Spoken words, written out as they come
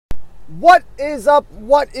What is up?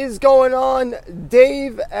 What is going on?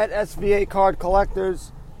 Dave at SVA Card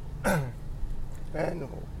Collectors. And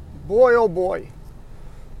boy, oh boy,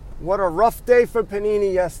 what a rough day for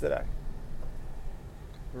Panini yesterday.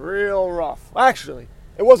 Real rough. Actually,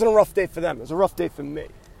 it wasn't a rough day for them. It was a rough day for me.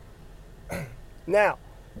 Now,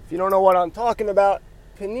 if you don't know what I'm talking about,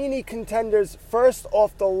 Panini Contenders First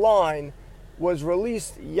Off the Line was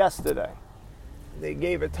released yesterday. They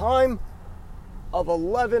gave a time of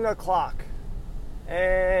 11 o'clock.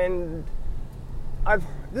 And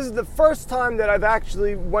this is the first time that I've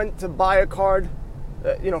actually went to buy a card,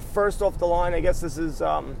 first off the line. I guess this is,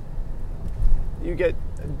 you get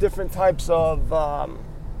different types of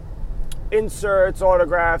inserts,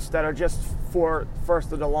 autographs that are just for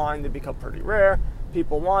first of the line. They become pretty rare.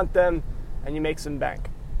 People want them, and you make some bank.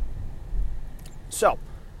 So,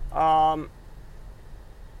 I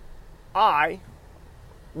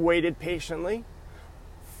waited patiently.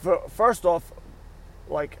 First off,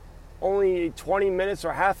 like only 20 minutes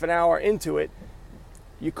or half an hour into it,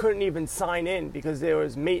 you couldn't even sign in because there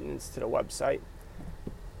was maintenance to the website.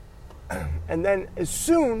 And then as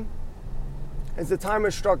soon as the timer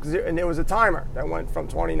struck zero, and there was a timer that went from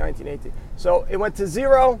 20, 19, 18. So it went to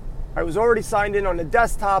 0. I was already signed in on the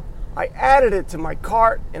desktop. I added it to my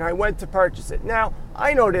cart and I went to purchase it. Now,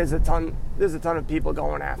 I know there's a ton of people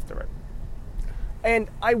going after it. And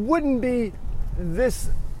I wouldn't be this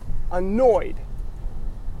annoyed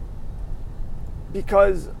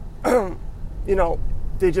because,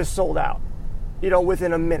 they just sold out,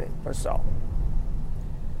 within a minute or so.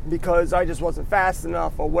 Because I just wasn't fast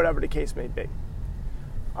enough or whatever the case may be.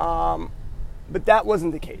 But that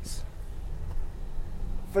wasn't the case.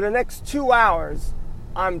 For the next 2 hours,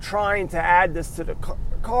 I'm trying to add this to the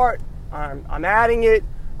cart. I'm adding it.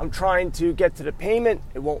 I'm trying to get to the payment.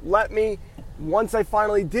 It won't let me. Once I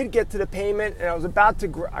finally did get to the payment and I was about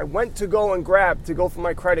to, I went to go and go for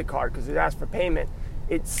my credit card because it asked for payment.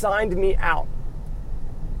 It signed me out.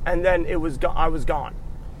 And then I was gone.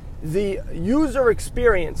 The user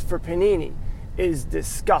experience for Panini is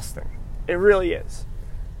disgusting. It really is.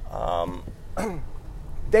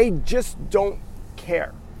 They just don't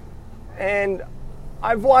care. And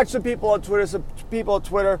I've watched some people on Twitter,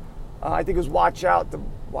 I think it was Watch Out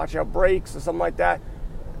Breaks or something like that.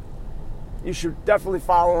 You should definitely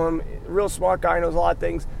follow him. Real smart guy, knows a lot of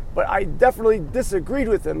things. But I definitely disagreed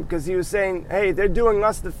with him because he was saying, hey, they're doing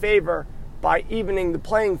us the favor by evening the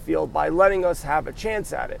playing field, by letting us have a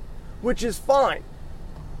chance at it, which is fine.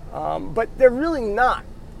 But they're really not,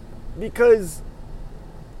 because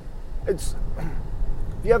if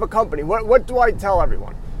you have a company, what do I tell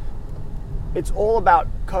everyone? It's all about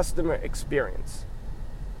customer experience.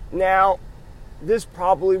 Now, this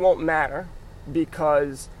probably won't matter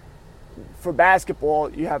because for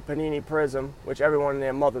basketball, you have Panini Prism, which everyone and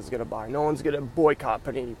their mother's going to buy. No one's going to boycott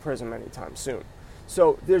Panini Prism anytime soon.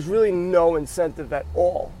 So there's really no incentive at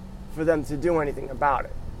all for them to do anything about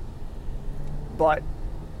it. But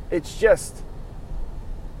it's just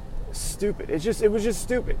stupid. It was just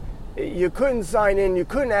stupid. You couldn't sign in. You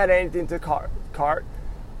couldn't add anything to cart.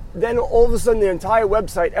 Then all of a sudden, the entire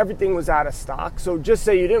website, everything was out of stock. So just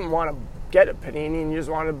say you didn't want to get a Panini and you just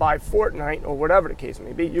wanted to buy Fortnite or whatever the case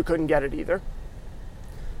may be, you couldn't get it either.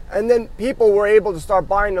 And then people were able to start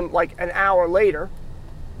buying them like an hour later.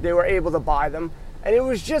 They were able to buy them. And it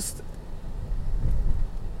was just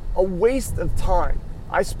a waste of time.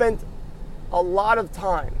 I spent a lot of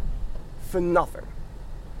time for nothing.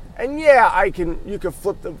 And yeah, you could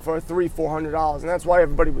flip them for $300-$400, and that's why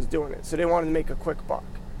everybody was doing it. So they wanted to make a quick buck.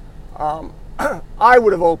 I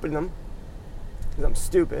would have opened them because I'm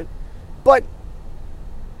stupid. But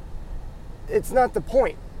it's not the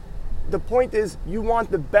point. The point is you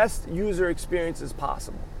want the best user experiences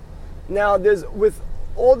possible. Now, with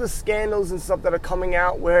all the scandals and stuff that are coming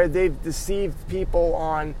out where they've deceived people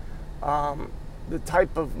on the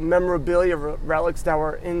type of memorabilia relics that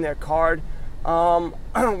were in their card.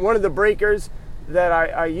 One of the breakers that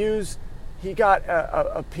I use, he got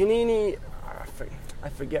a Panini, I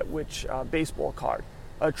forget which baseball card,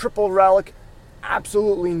 a triple relic.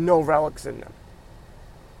 Absolutely no relics in them.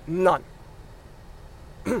 None.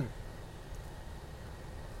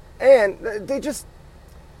 And they just,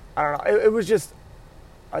 I don't know, it was just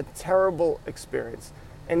a terrible experience.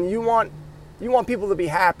 And you want people to be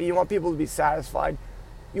happy, you want people to be satisfied,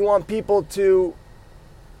 you want people to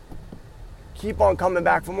keep on coming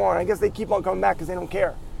back for more. And I guess they keep on coming back because they don't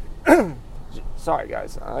care. Sorry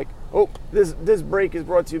guys, this break is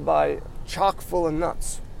brought to you by Chock full of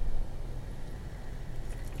nuts.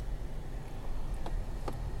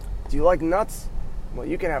 Do you like nuts? Well,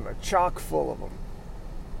 you can have a chock full of them.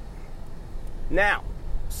 Now,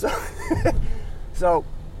 So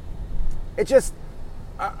it just,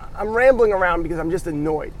 I'm rambling around because I'm just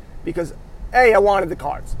annoyed. Because A, I wanted the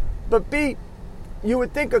cards. But B, you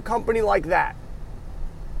would think a company like that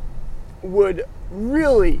would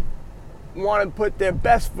really want to put their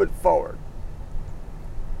best foot forward.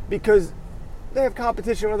 Because they have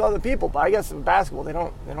competition with other people. But I guess in basketball, they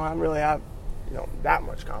don't really have, that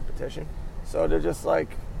much competition. So they're just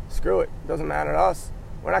like, screw it. Doesn't matter to us.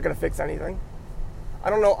 We're not going to fix anything. I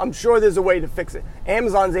don't know. I'm sure there's a way to fix it.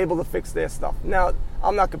 Amazon's able to fix their stuff. Now,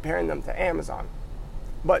 I'm not comparing them to Amazon.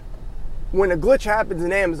 But when a glitch happens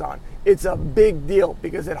in Amazon, it's a big deal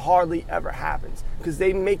because it hardly ever happens. Because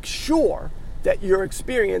they make sure that your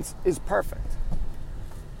experience is perfect.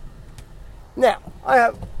 Now, I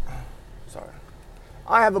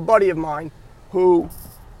have a buddy of mine who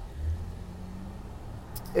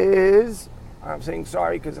is, I'm saying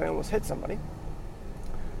sorry because I almost hit somebody,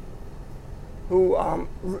 who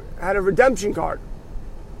had a redemption card,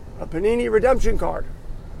 a Panini redemption card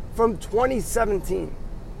from 2017.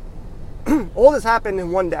 All this happened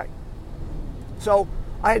in one day. So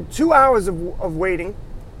I had 2 hours of waiting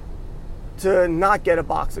to not get a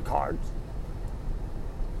box of cards.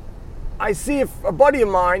 I see a buddy of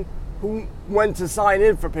mine who went to sign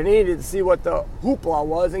in for Panini to see what the hoopla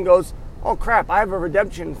was and goes, oh crap, I have a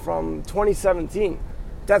redemption from 2017.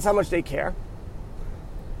 That's how much they care.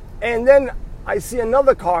 And then I see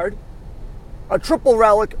another card, a triple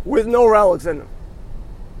relic with no relics in them.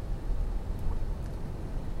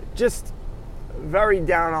 Just very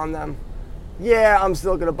down on them. Yeah, I'm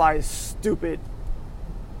still going to buy that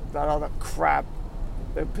other crap,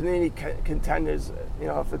 the Panini contenders,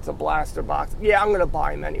 if it's a blaster box. Yeah, I'm going to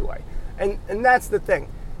buy them anyway. And that's the thing.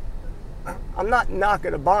 I'm not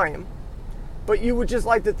going to buy them, but you would just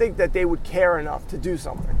like to think that they would care enough to do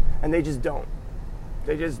something. And they just don't.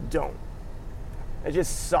 They just don't. It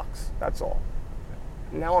just sucks, that's all.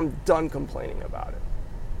 Now I'm done complaining about it.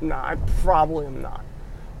 Nah, I probably am not.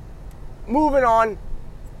 Moving on,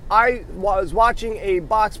 I was watching a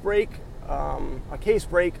box break, a case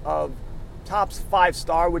break of Topps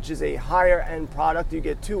 5-Star, which is a higher end product. You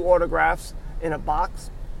get 2 autographs in a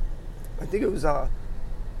box. I think it was,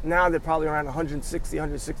 now they're probably around $160,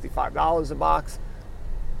 $165 a box.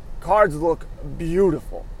 Cards look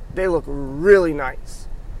beautiful. They look really nice.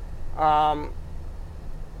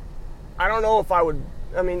 I don't know if I would,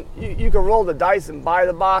 you can roll the dice and buy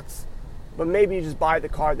the box, but maybe you just buy the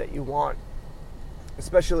card that you want.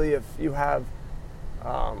 Especially if you have,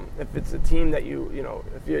 if it's a team that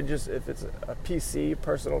if it's a PC,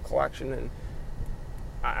 personal collection, and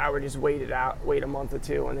I would just wait a month or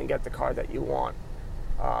two and then get the card that you want.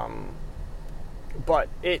 But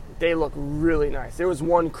they look really nice. There was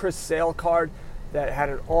one Chris Sale card that had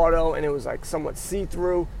an auto and it was like somewhat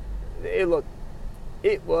see-through. It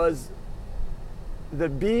was the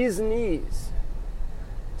bee's knees.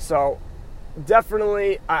 So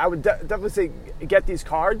definitely, I would definitely say get these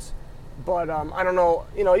cards. But I don't know,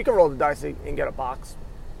 you can roll the dice and get a box.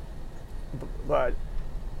 But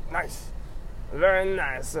nice. Very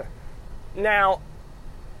nice. Now,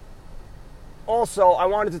 also, I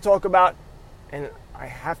wanted to talk about, and I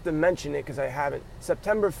have to mention it because I haven't,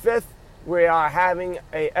 September 5th, we are having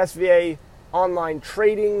a SVA online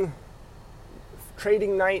trading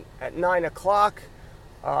night at 9 o'clock.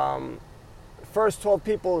 First 12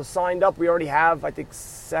 people have signed up. We already have, I think,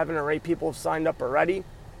 7 or 8 people have signed up already.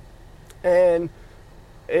 And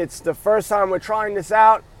it's the first time we're trying this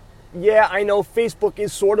out. Yeah, I know Facebook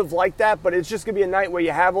is sort of like that, but it's just going to be a night where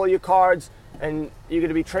you have all your cards and you're going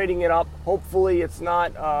to be trading it up. Hopefully it's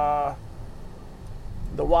not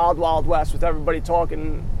the wild, wild west with everybody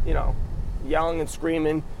talking, yelling and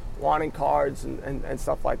screaming, wanting cards and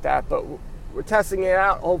stuff like that. But we're testing it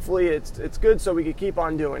out. Hopefully it's good so we can keep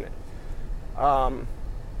on doing it.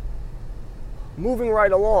 Moving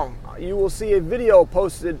right along, you will see a video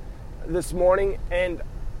posted this morning, and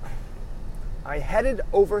I headed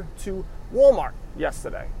over to Walmart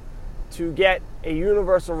yesterday to get a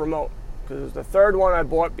universal remote because it was the third one I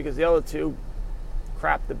bought because the other 2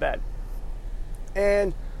 crapped the bed.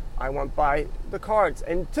 And I went by the cards,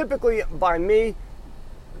 and typically by me,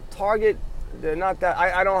 Target, they're not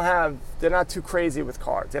that, they're not too crazy with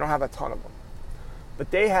cards. They don't have a ton of them. But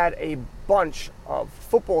they had a bunch of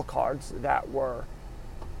football cards that were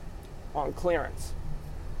on clearance.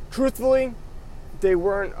 Truthfully, they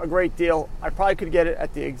weren't a great deal. I probably could get it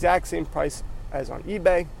at the exact same price as on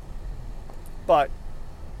eBay. But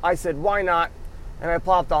I said, why not? And I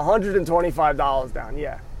plopped $125 down.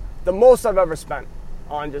 Yeah. The most I've ever spent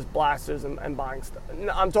on just blasters and buying stuff.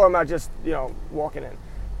 I'm talking about just, walking in.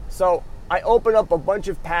 So I open up a bunch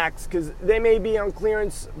of packs because they may be on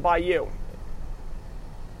clearance by you.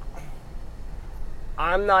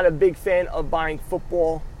 I'm not a big fan of buying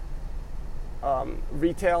football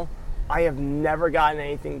retail. I have never gotten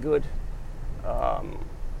anything good.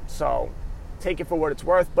 So take it for what it's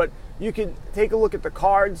worth. But you can take a look at the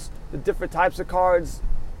cards, the different types of cards.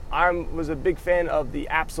 I was a big fan of the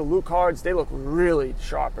Absolute cards. They look really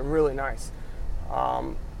sharp and really nice.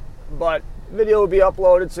 But video will be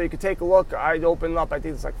uploaded so you can take a look. I opened up, I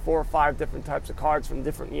think it's like 4 or 5 different types of cards from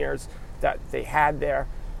different years that they had there.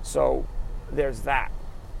 So there's that.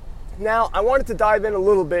 Now, I wanted to dive in a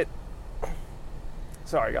little bit.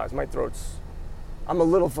 Sorry, guys, my throat's... I'm a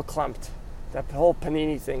little verklempt. That whole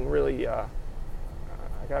Panini thing really... I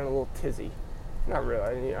got in a little tizzy. Not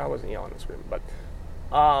really. I wasn't yelling and screaming, but...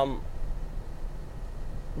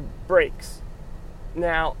 breaks.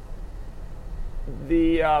 Now,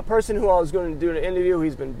 the person who I was going to do the interview,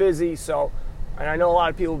 he's been busy, so... And I know a lot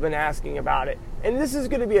of people have been asking about it. And this is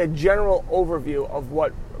going to be a general overview of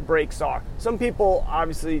what breaks are. Some people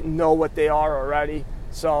obviously know what they are already,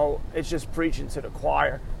 so it's just preaching to the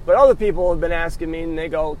choir. But other people have been asking me, and they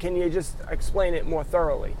go, can you just explain it more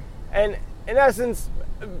thoroughly? And in essence,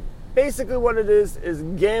 basically what it is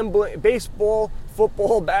gambling, baseball,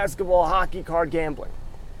 football, basketball, hockey card gambling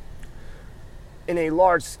in a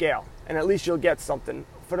large scale. And at least you'll get something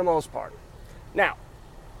for the most part. Now,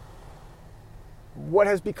 what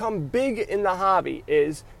has become big in the hobby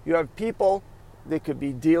is you have people, they could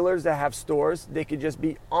be dealers that have stores, they could just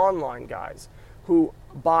be online guys who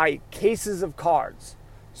buy cases of cards.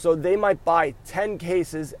 So they might buy 10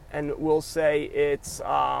 cases and we'll say it's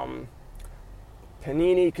Panini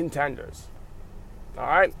Contenders. All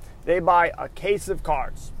right? They buy a case of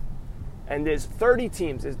cards. And there's 30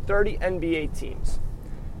 teams, there's 30 NBA teams.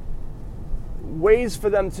 Ways for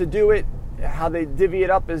them to do it, how they divvy it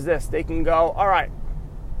up is this. They can go, all right,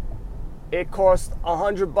 it costs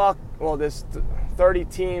 $100. Well, there's 30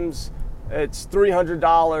 teams. It's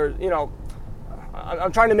 $300. You know,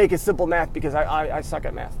 I'm trying to make it simple math because I suck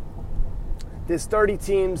at math. There's 30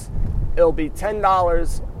 teams. It'll be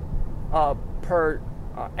 $10 per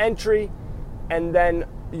entry, and then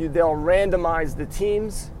they'll randomize the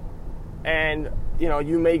teams, and you know,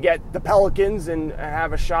 you may get the Pelicans and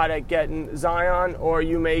have a shot at getting Zion, or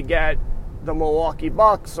you may get the Milwaukee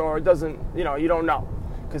Bucks, or it doesn't, you know, you don't know,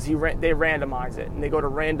 because they randomize it, and they go to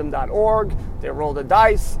random.org, they roll the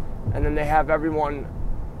dice, and then they have everyone,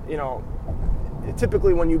 you know,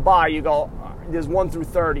 typically when you buy, you go, there's 1 through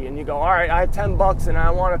 30, and you go, all right, I have $10 and I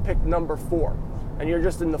want to pick number 4, and you're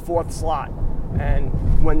just in the 4th slot, and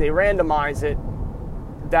when they randomize it,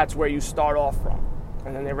 that's where you start off from,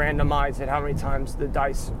 and then they randomize it how many times the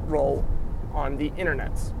dice roll on the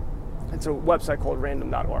internets. It's a website called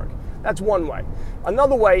random.org. That's one way.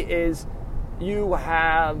 Another way is you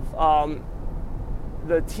have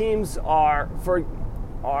the teams are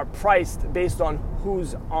priced based on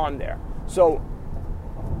who's on there. So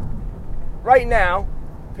right now,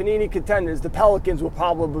 Panini Contenders, the Pelicans will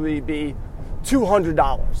probably be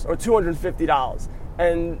 $200 or $250,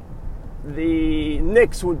 and the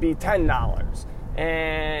Knicks would be $10,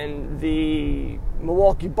 and the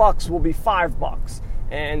Milwaukee Bucks will be $5,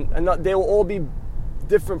 and they will all be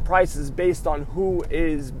different prices based on who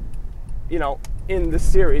is, you know, in the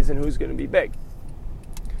series and who's going to be big.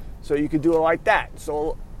 So you could do it like that.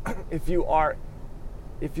 So if you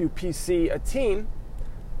PC a team,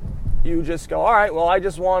 you just go, all right, well, I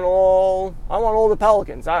want all the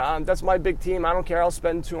Pelicans. That's my big team. I don't care. I'll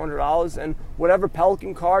spend $200, and whatever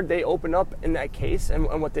Pelican card they open up in that case,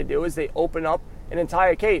 and what they do is they open up an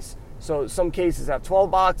entire case. So some cases have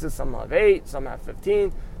 12 boxes, some have 8, some have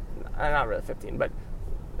 15. Not really 15, but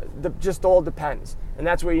just all depends. And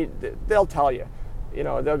that's where they'll tell you. You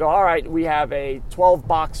know, they'll go, all right, we have a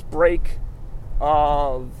 12-box break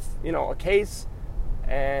of, you know, a case,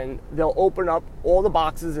 and they'll open up all the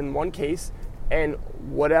boxes in one case, and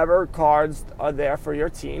whatever cards are there for your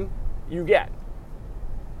team, you get.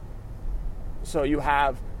 So you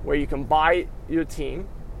have where you can buy your team,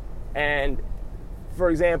 and for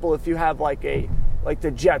example, if you have like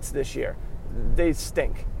the Jets this year, they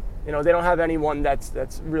stink. You know, they don't have anyone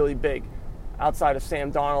that's really big outside of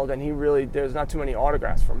Sam Darnold, and there's not too many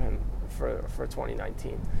autographs from him for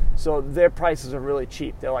 2019. So their prices are really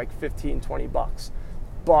cheap. They're like $15-20.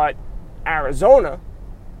 But Arizona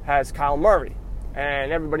has Kyle Murray,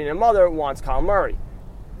 and everybody and their mother wants Kyle Murray.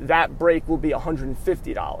 That break will be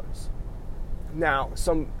 $150.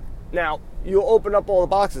 Now you'll open up all the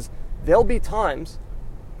boxes. There'll be times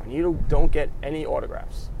when you don't get any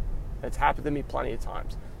autographs. It's happened to me plenty of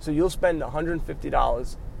times. So you'll spend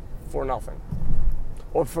 $150 for nothing.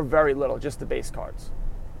 or for very little, just the base cards.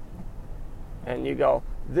 And you go,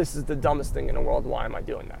 this is the dumbest thing in the world. Why am I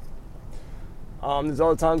doing that? There's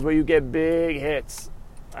other times where you get big hits.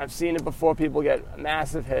 I've seen it before. People get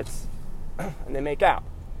massive hits and they make out.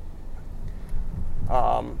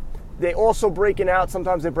 They also break it out.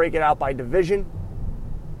 Sometimes they break it out by division.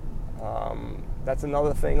 That's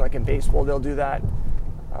another thing. Like in baseball, they'll do that.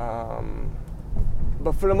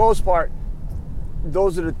 But for the most part,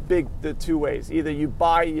 those are the two ways. Either you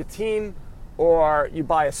buy your team or you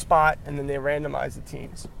buy a spot and then they randomize the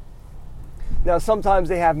teams. Now, sometimes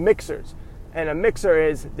they have mixers. And a mixer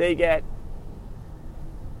is they get,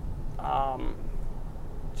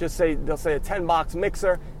 they'll say a 10-box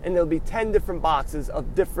mixer, and there'll be 10 different boxes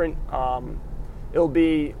of different, it'll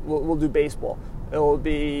be, we'll do baseball. It'll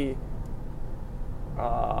be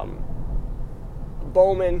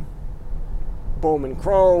Bowman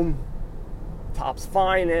Chrome, Topps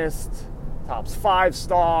Finest, Topps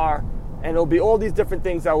 5-Star, and it'll be all these different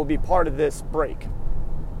things that will be part of this break.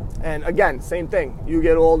 And again, same thing. You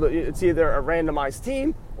get it's either a randomized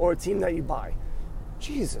team or a team that you buy.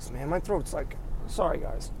 Jesus, man, my throat's like, sorry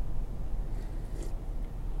guys.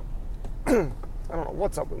 I don't know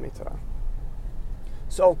what's up with me today.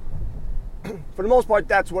 So, for the most part,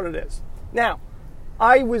 that's what it is. Now,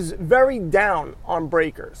 I was very down on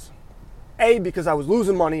breakers. A, because I was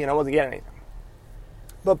losing money and I wasn't getting anything.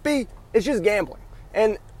 But B, it's just gambling.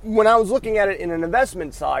 And when I was looking at it in an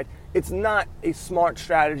investment side, it's not a smart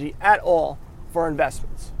strategy at all for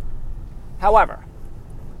investments. However,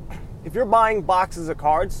 if you're buying boxes of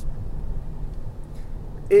cards,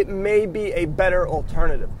 it may be a better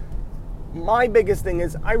alternative. My biggest thing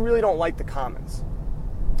is I really don't like the comments.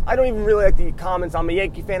 I don't even really like the comments. I'm a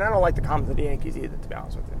Yankee fan. I don't like the comments of the Yankees either, to be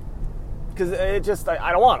honest with you. Because it just,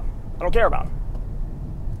 I don't want them. I don't care about them.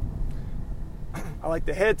 I like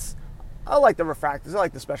the hits. I like the refractors. I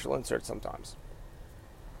like the special inserts sometimes.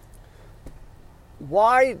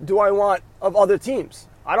 Why do I want of other teams?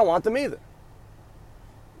 I don't want them either.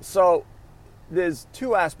 So there's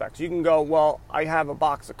two aspects. You can go, well, I have a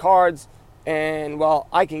box of cards, and, well,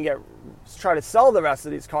 I can try to sell the rest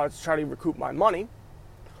of these cards to try to recoup my money.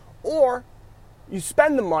 Or you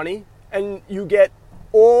spend the money and you get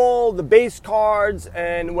all the base cards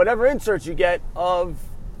and whatever inserts you get of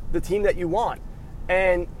the team that you want.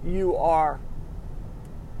 And you're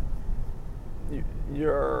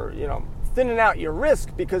thinning out your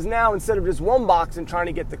risk, because now instead of just one box and trying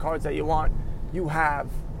to get the cards that you want, you have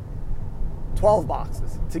 12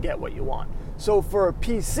 boxes to get what you want. So for a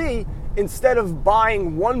PC, instead of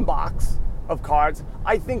buying one box of cards,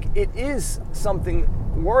 I think it is something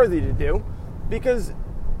worthy to do, because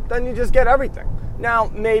then you just get everything. Now,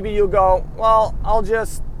 maybe you'll go, well, I'll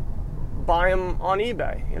just buy them on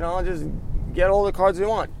eBay. I'll just get all the cards you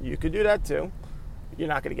want. You could do that too. You're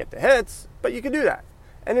not going to get the hits, but you could do that.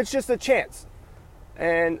 And it's just a chance.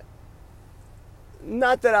 And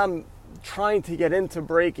not that I'm trying to get into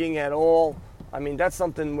breaking at all. I mean, that's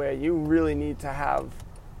something where you really need to have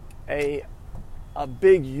a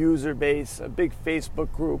big user base, a big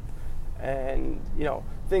Facebook group, and,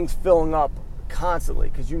 things filling up constantly,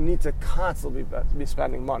 because you need to constantly be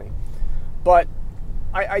spending money. But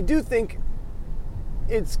I do think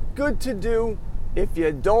it's good to do if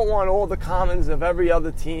you don't want all the commons of every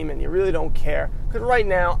other team and you really don't care. Because right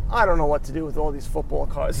now, I don't know what to do with all these football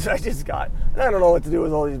cards that I just got. And I don't know what to do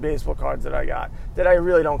with all these baseball cards that I got that I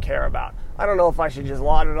really don't care about. I don't know if I should just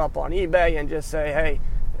lot it up on eBay and just say, hey,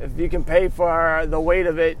 if you can pay for the weight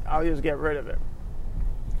of it, I'll just get rid of it.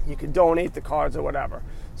 You can donate the cards or whatever.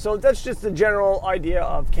 So that's just the general idea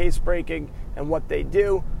of case breaking and what they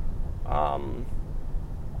do.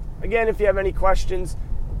 Again, if you have any questions,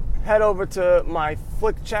 head over to my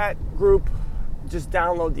FlickChat group. Just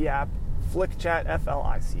download the app, FlickChat,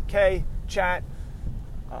 F-L-I-C-K, chat.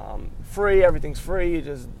 Free, everything's free. You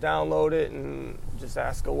just download it and just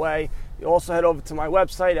ask away. You also head over to my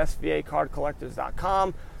website,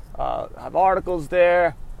 svacardcollectors.com. I have articles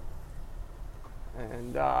there.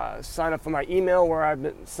 And sign up for my email, where I've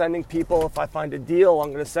been sending people, if I find a deal,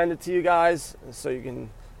 I'm going to send it to you guys so you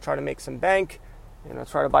can try to make some bank.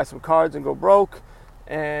 Try to buy some cards and go broke.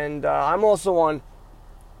 And I'm also on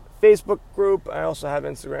Facebook group. I also have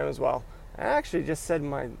Instagram as well. I actually just said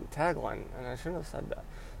my tagline, and I shouldn't have said that.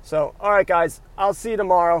 So, all right, guys, I'll see you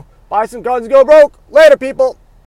tomorrow. Buy some cards and go broke. Later, people.